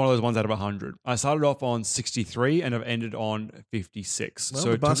is one of those ones out of 100. I started off on 63 and I've ended on 56. Well,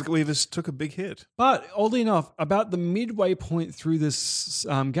 so the Basket Weavers took a big hit. but oddly enough, about the midway point through this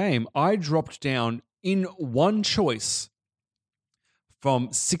game, I dropped down in one choice from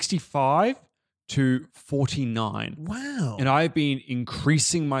 65 to 49. Wow. And I've been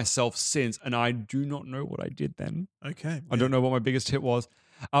increasing myself since, and I do not know what I did then. Okay. I don't know what my biggest hit was.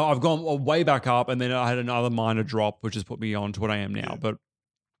 I've gone way back up, and then I had another minor drop, which has put me on to what I am now. But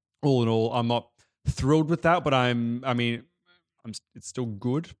all in all, I'm not thrilled with that, but it's still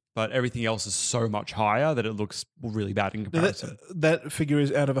good. But everything else is so much higher that it looks really bad in Now comparison. that figure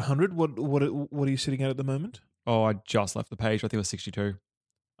is out of 100. What are you sitting at the moment? Oh, I just left the page. I think it was 62.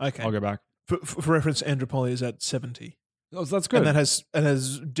 Okay. I'll go back. For reference, Andropolia is at 70. Oh, so that's good. And that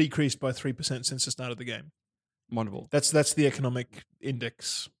has decreased by 3% since the start of the game. Wonderful. That's the economic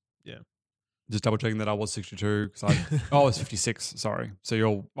index. Yeah. Just double checking that I was 62 because I was 56. Sorry.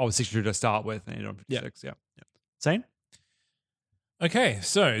 So I was 62 to start with, and you're on 56. Yeah. Zane? Okay,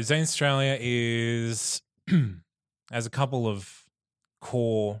 so Zane Australia has a couple of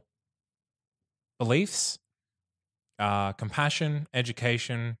core beliefs: compassion,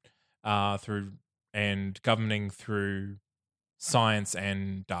 education, and governing through science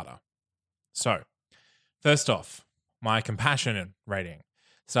and data. So, first off, my compassion rating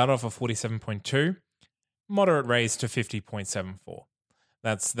started off at 47.2, moderate raise to 50.74.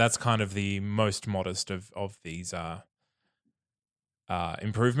 That's kind of the most modest of these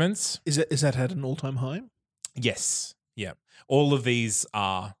improvements. Is that at an all-time high? Yes. Yeah. All of these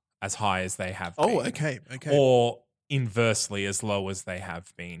are as high as they have been. Oh, okay. Or inversely as low as they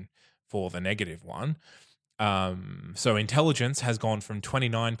have been for the negative one. So intelligence has gone from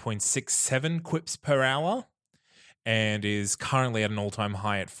 29.67 quips per hour and is currently at an all-time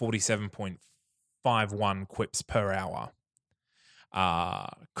high at 47.51 quips per hour.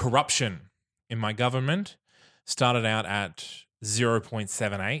 Corruption in my government started out at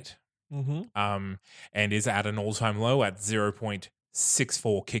 0.78 and is at an all-time low at 0.64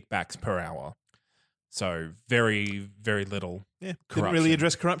 kickbacks per hour. So very, very little Yeah. corruption. Didn't really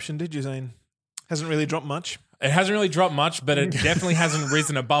address corruption, did you, Zane? Hasn't really dropped much. It hasn't really dropped much, but it definitely hasn't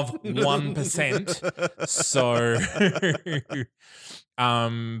risen above 1%. So,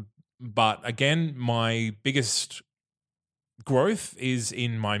 but again, my biggest growth is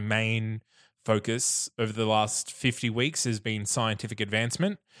in my main focus over the last 50 weeks has been scientific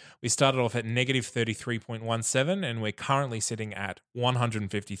advancement. We started off at negative 33.17 and we're currently sitting at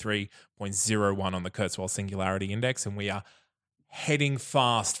 153.01 on the Kurzweil Singularity Index, and we are heading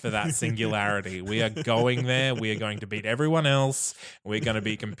fast for that singularity. We are going there. We are going to beat everyone else. We're going to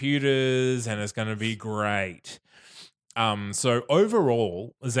beat computers, and it's going to be great. So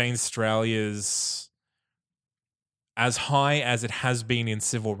overall, Zane Australia's as high as it has been in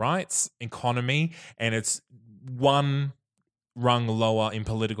civil rights, economy, and it's one rung lower in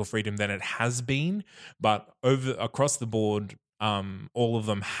political freedom than it has been. But across the board, all of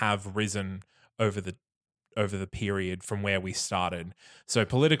them have risen over the period from where we started. So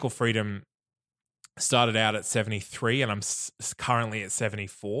political freedom started out at 73 and I'm currently at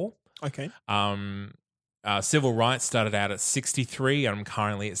 74. Okay. Civil rights started out at 63 and I'm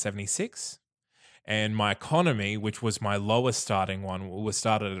currently at 76. And my economy, which was my lowest starting one, was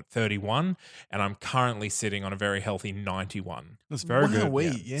started at 31 and I'm currently sitting on a very healthy 91. That's very good.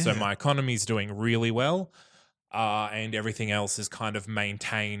 Yeah. So my economy is doing really well, and everything else is kind of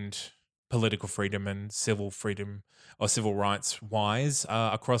maintained political freedom and civil freedom or civil rights wise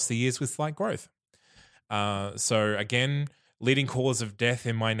across the years with slight growth. So again, leading cause of death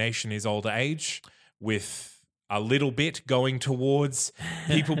in my nation is old age, with a little bit going towards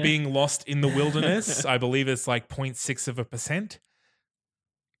people being lost in the wilderness. I believe it's like 0.6%.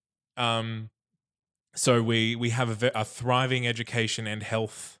 So we have a thriving education and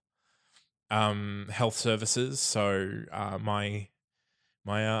health services. So my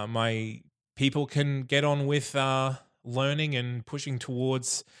people can get on with learning and pushing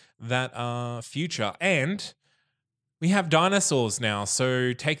towards that future. And we have dinosaurs now,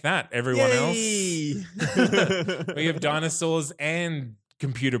 so take that, everyone else. We have dinosaurs and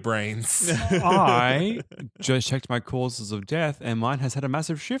computer brains. I just checked my causes of death, and mine has had a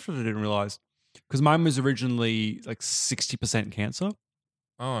massive shift that I didn't realize. Because mine was originally like 60% cancer.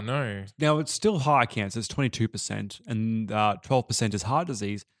 Oh, no. Now, it's still high cancer. It's 22%, and 12% is heart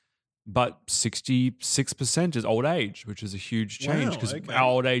disease. But 66% is old age, which is a huge change because our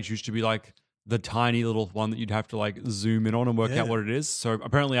old age used to be like the tiny little one that you'd have to like zoom in on and work out what it is. So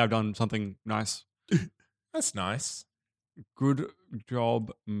apparently I've done something nice. That's nice. Good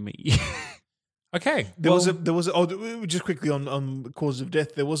job, me. Okay. There was just quickly on the causes of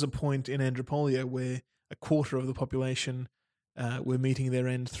death, there was a point in Andropolia where a quarter of the population were meeting their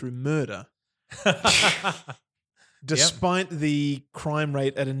end through murder. Despite the crime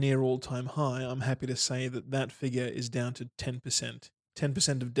rate at a near all-time high, I'm happy to say that figure is down to 10%.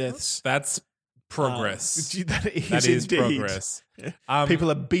 10% of deaths. That's progress. That That is indeed progress.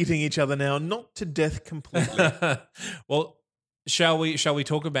 People are beating each other now, not to death completely. Well, shall we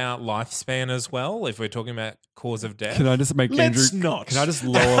talk about lifespan as well? If we're talking about cause of death, Can I just make Let's Andrew? not. Can I just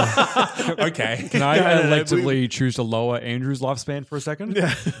lower? okay. Can I No, electively choose to lower Andrew's lifespan for a second?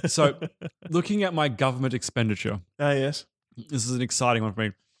 Yeah. So, looking at my government expenditure, Yes. this is an exciting one for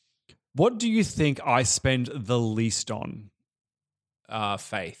me. What do you think I spend the least on?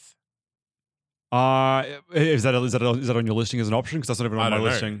 Faith. Is that on your listing as an option? Because that's not even I on my don't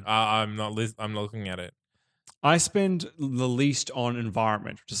know. listing. I'm not. I'm looking at it. I spend the least on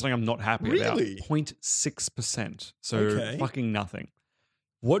environment, which is something I'm not happy about. Really? 0.6%. So Okay. fucking nothing.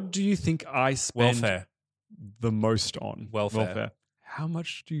 What do you think I spend Welfare. the most on? Welfare. How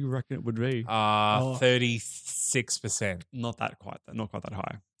much do you reckon it would be? 36%. Not quite that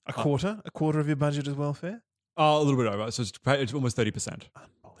high. A quarter of your budget is welfare? A little bit over. So it's almost 30%.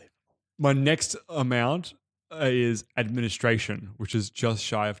 Unbelievable. My next amount is administration, which is just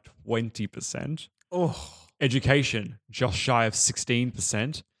shy of 20%. Oh, Education, just shy of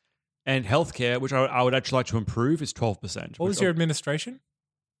 16%. And healthcare, which I would actually like to improve, is 12%. What was your administration?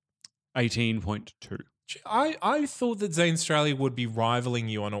 18.2. I thought that Zane Australia would be rivaling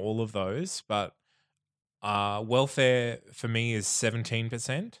you on all of those, but welfare for me is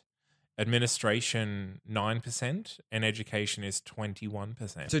 17%, administration 9%, and education is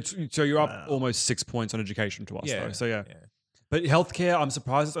 21%. So you're up almost 6 points on education to us, Yeah, though. So yeah. yeah. But healthcare, I'm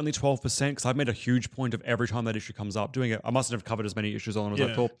surprised it's only 12% because I've made a huge point of every time that issue comes up doing it. I mustn't have covered as many issues on as I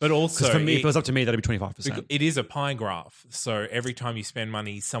Yeah. thought. But also, Because for me, if it was up to me, that'd be 25%. it is a pie graph. So every time you spend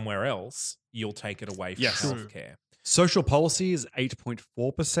money somewhere else, you'll take it away from Yes. healthcare. Social policy is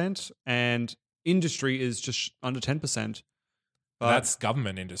 8.4%, and industry is just under 10%. But That's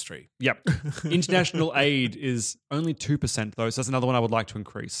government industry. yep. International aid is only 2%, though. So that's another one I would like to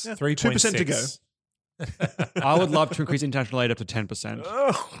increase. Yeah. 3.6 2% to go. I would love to increase international aid up to 10%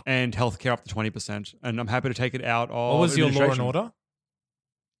 and healthcare up to 20%. And I'm happy to take it out of. What was your law and administration. order?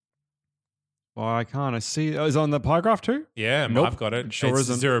 Why can't I see? Oh, is it on the pie graph too? Yeah, Nope, I've got it. it sure It's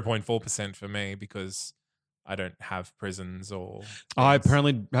isn't. 0.4% for me because I don't have prisons or. I things.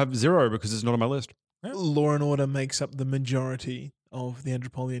 apparently have 0 because it's not on my list. Law and order makes up the majority of the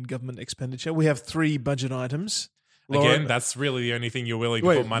Andropolian government expenditure. We have 3 budget items. Again, that's really the only thing you're willing to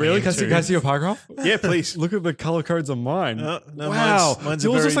Wait, put money really? into. Can I see your pie graph? Yeah, please. Look at the color codes on mine. No, wow. mine's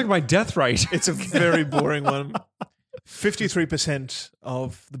Yours a looks very, like my death rate. it's a very boring one. 53%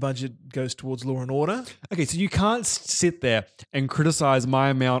 of the budget goes towards law and order. Okay, so you can't sit there and criticize my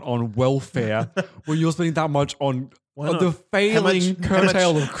amount on welfare when you're spending that much on Why the not? failing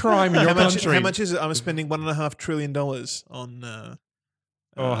curtail of crime in your country. How much is it? I'm spending $1.5 trillion on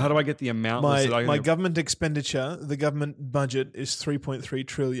how do I get the amount? my government expenditure. The government budget is 3.3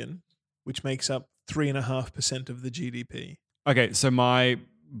 trillion, which makes up 3.5% of the GDP. Okay, so my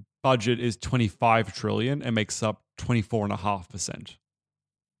budget is 25 trillion and makes up 24.5%.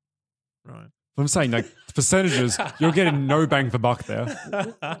 Right. I'm saying, like, percentages, you're getting no bang for buck there.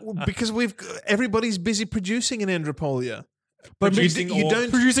 Because everybody's busy producing in Andropolia. But Producing you or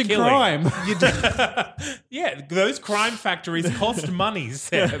don't producing killing. crime. You don't, Yeah, those crime factories cost money,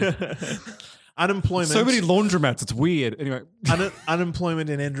 Seb. unemployment. So many laundromats. It's weird. Anyway,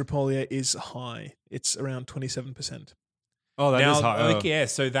 unemployment in Andropolia is high. It's around 27%. oh, that is Now, high. yeah,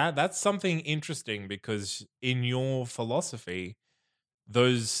 so that's something interesting because in your philosophy,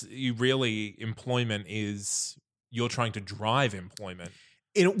 employment is you're trying to drive employment.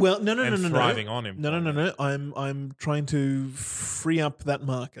 No. thriving on employment. No. I'm trying to free up that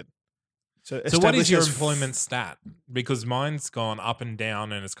market. So what establish is your as employment stat? Because mine's gone up and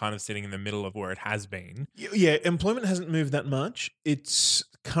down and it's kind of sitting in the middle of where it has been. Yeah, employment hasn't moved that much. It's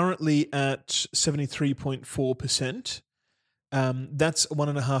currently at 73.4%. That's a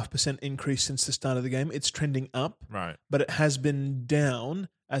 1.5% increase since the start of the game. It's trending up, Right. but it has been down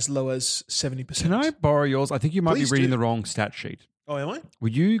as low as 70%. Can I borrow yours? I think you might Please be reading do. the wrong stat sheet. Oh, am I? Were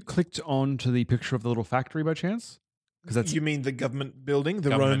you clicked on to the picture of the little factory by chance? Because that's You mean the government building, the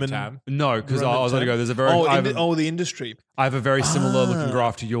Government Roman tab. no, because I Roman was going to tab? go. There's a very the industry, I have a very similar looking Ah.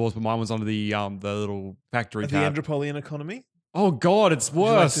 graph to yours, but mine was under the little factory the tab. Andropolian economy. Oh God, it's Would you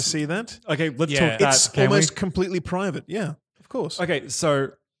like worse. to see that? Okay, let's Yeah. talk that. It's can we? almost completely private. Yeah, of course. Okay,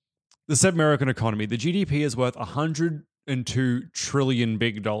 so the South American economy, the GDP is worth $102 trillion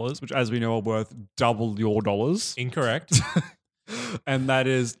big dollars, which, as we know, are worth double your dollars, Incorrect. and that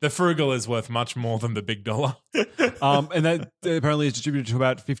is The frugal is worth much more than the big dollar. and that apparently is distributed to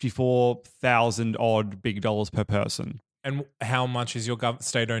about 54,000 odd big dollars per person. And how much is your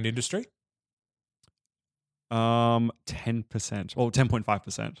state-owned industry? 10%, or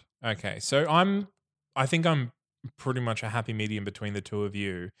 10.5%. Okay, so I think I'm pretty much a happy medium between the two of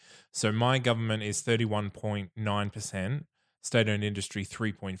you. So my government is 31.9%, state-owned industry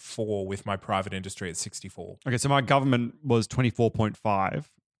 3.4%, with my private industry at 64%. Okay, so my government was 24.5,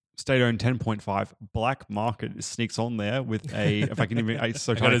 state-owned 10.5. Black market sneaks on there with a, if I can even, it's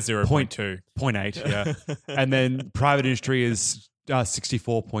so I got a tiny, 0.2. 0.8, yeah. And then private industry is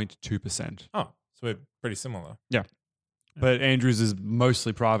 64.2%. Oh, so we're pretty similar. Yeah. But Andrews is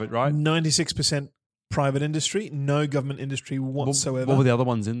mostly private, right? 96% private industry, no government industry whatsoever. What were the other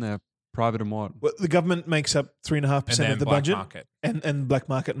ones in there? Private and what? Well, the government makes up 3.5% And then of the black budget, market. and black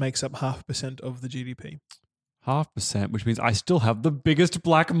market makes up 0.5% of the GDP. 0.5%, which means I still have the biggest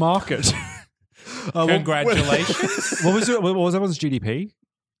black market. Congratulations. What was that one's GDP?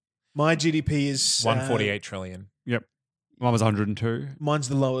 My GDP is 148 trillion. Yep. Mine was 102. Mine's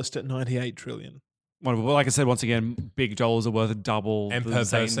the lowest at 98 trillion. Well, like I said, once again, big dollars are worth double And the per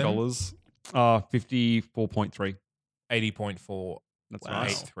Zane person? dollars. 54.3. 80.4. That's Wow.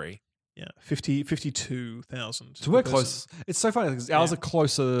 right. 83. Yeah, 52,000. So we're per close. person. It's so funny because ours Yeah. are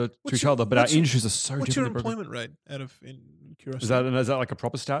closer to What's each your- other, but our what's your- industries are so What's your different. employment rate out of curiosity? Is that like a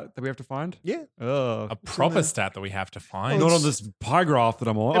proper stat that we have to find? Yeah. A proper stat that we have to find. Not on this pie graph that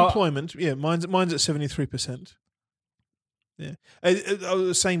I'm on. Employment, yeah, mine's at 73%. Yeah, I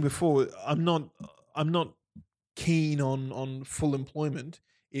was saying before, I'm not keen on full employment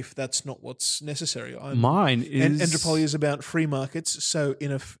if that's not what's necessary. Mine is and Andropolia is about free markets. So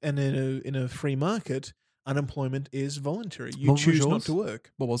in a free market, unemployment is voluntary. You What was choose not yours? to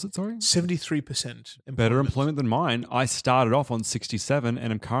work. What was it? Sorry. 73% Better employment than mine. I started off on 67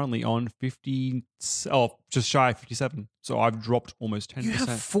 and I'm currently on 50. Oh, just shy of 57. So I've dropped almost 10%. You have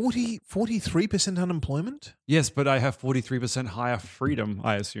 43% unemployment. Yes, but I have 43% higher freedom.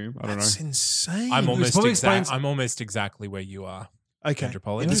 I assume. I don't That's know. insane. I'm almost probably explains- I'm almost exactly where you are. Okay.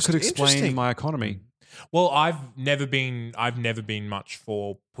 Andropolia. This could explain Interesting. my economy. Well, I've never been much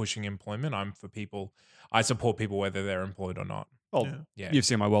for pushing employment. I'm for people. I support people whether they're employed or not. Well, Yeah. you've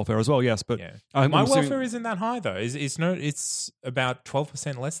seen my welfare as well, yes, but Yeah. I'm My assuming- welfare isn't that high though. It's about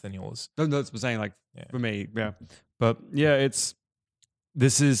 12% less than yours. No, that's what I'm saying. Like Yeah. for me, yeah. But yeah,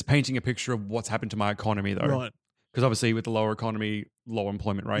 this is painting a picture of what's happened to my economy, though. Right. Because obviously, with the lower economy, lower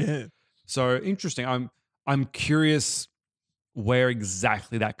employment rate. Yeah. So interesting. I'm curious where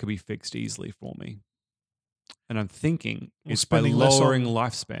exactly that could be fixed easily for me, and I'm thinking Well, it's by spending less lowering on-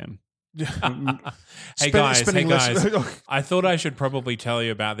 lifespan. Hey guys, spending less- I thought I should probably tell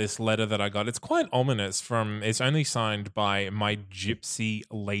you about this letter that I got. It's quite ominous. It's only signed by my gypsy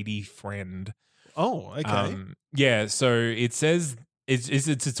lady friend. Oh, okay. Yeah, so it says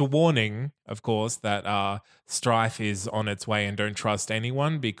it's a warning, of course, that strife is on its way and don't trust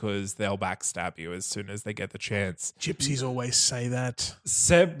anyone because they'll backstab you as soon as they get the chance. Gypsies always say that.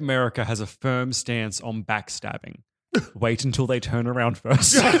 Seb America has a firm stance on backstabbing. Wait until they turn around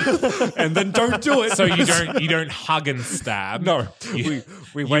first, and then don't do it. So you don't hug and stab. No, You-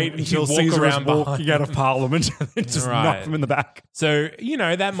 we you- wait you until walk Caesar is around walking behind out of Parliament and then just Right. knock them in the back. So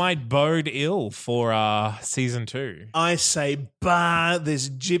that might bode ill for season 2. I say, bah, this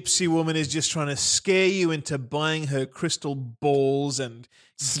gypsy woman is just trying to scare you into buying her crystal balls and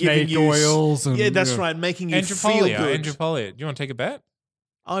Snake giving you oils and- yeah, that's yeah. right, making you feel Andropolia. good. Do you want to take a bet?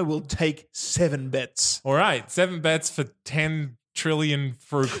 I will take 7 bets. All right, 7 bets for 10 trillion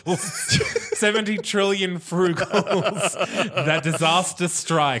frugals. 70 trillion frugals. That disaster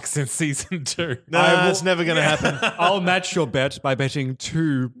strikes in season 2. No, it's never going to happen. I'll match your bet by betting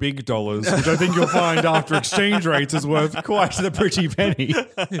 $2 big, which I think you'll find after exchange rates is worth quite the pretty penny.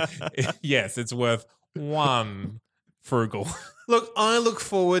 Yes, it's worth 1 frugal. Look, I look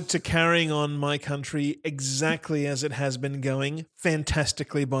forward to carrying on my country exactly as it has been going,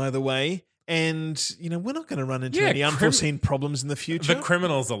 fantastically, by the way. And, we're not going to run into any unforeseen problems in the future. The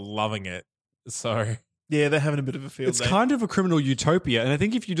criminals are loving it. So Yeah, they're having a bit of a field It's day. kind of a criminal utopia, and I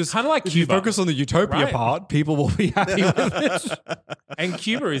think if you just Kinda like if you Cuba. focus on the utopia Right. part, people will be happy with it. and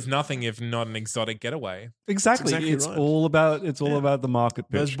Cuba is nothing if not an exotic getaway. Exactly, exactly it's right. all about the market.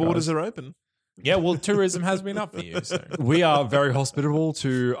 Those borders are open. Yeah, well, tourism has been up for you. So. We are very hospitable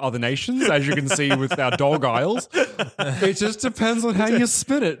to other nations, as you can see with our dog aisles. It just depends on how you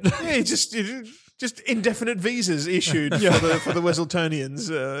spin it. Yeah, just indefinite visas issued for the Wesseltonians.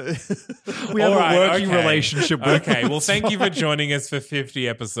 We have All right, a working okay. relationship with Okay, well, thank you for joining us for 50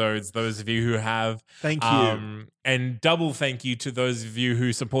 episodes, those of you who have. Thank you. And double thank you to those of you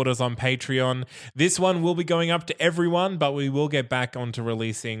who support us on Patreon. This one will be going up to everyone, but we will get back onto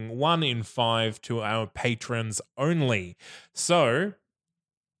releasing 1 in 5 to our patrons only. So,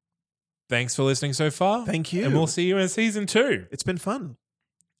 thanks for listening so far. Thank you. And we'll see you in season 2. It's been fun.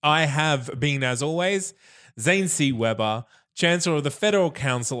 I have been, as always, Zane C. Weber, Chancellor of the Federal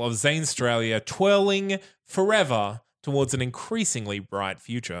Council of Zane Australia, twirling forever towards an increasingly bright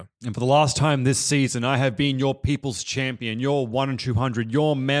future. And for the last time this season, I have been your people's champion, your 1 in 200,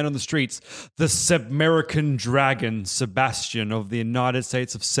 your man on the streets, the Sebmerican dragon, Sebastian of the United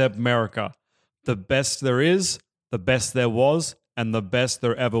States of Sebmerica. The best there is, the best there was, and the best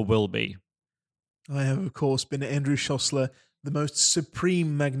there ever will be. I have, of course, been Andrew Schossler, the most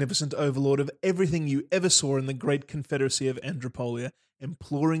supreme, magnificent overlord of everything you ever saw in the great confederacy of Andropolia,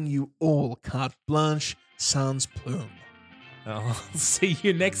 imploring you all carte blanche, sans plume. I'll see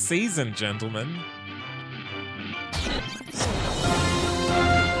you next season, gentlemen.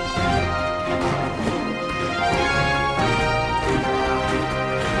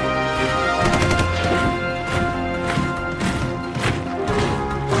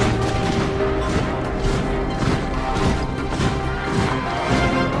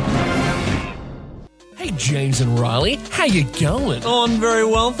 Hey, James and Riley. How you going? Oh, I'm very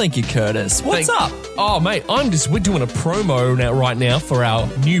well, thank you, Curtis. What's up? Oh, mate, we're doing a promo right now for our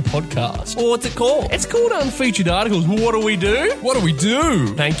new podcast. Well, what's it called? It's called Unfeatured Articles. What do we do? What do we do?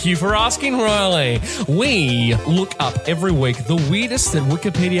 Thank you for asking, Riley. We look up every week the weirdest that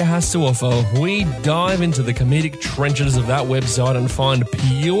Wikipedia has to offer. We dive into the comedic trenches of that website and find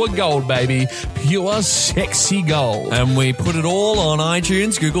pure gold, baby. Pure sexy gold. And we put it all on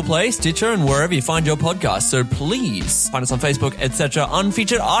iTunes, Google Play, Stitcher, and wherever you find your podcast. So please find us on Facebook, etc.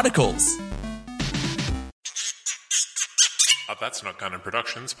 Unfeatured Articles. That's Not Canon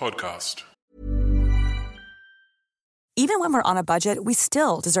Productions podcast. Even when we're on a budget, we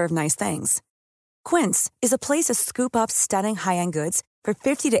still deserve nice things. Quince is a place to scoop up stunning high-end goods for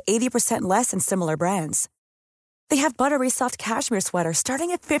 50 to 80% less than similar brands. They have buttery soft cashmere sweaters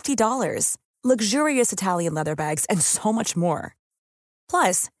starting at $50, luxurious Italian leather bags, and so much more.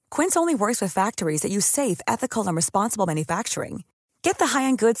 Plus, Quince only works with factories that use safe, ethical, and responsible manufacturing. Get the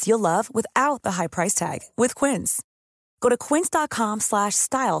high-end goods you'll love without the high price tag with Quince. Go to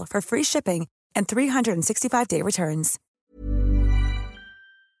quince.com/style for free shipping and 365-day returns.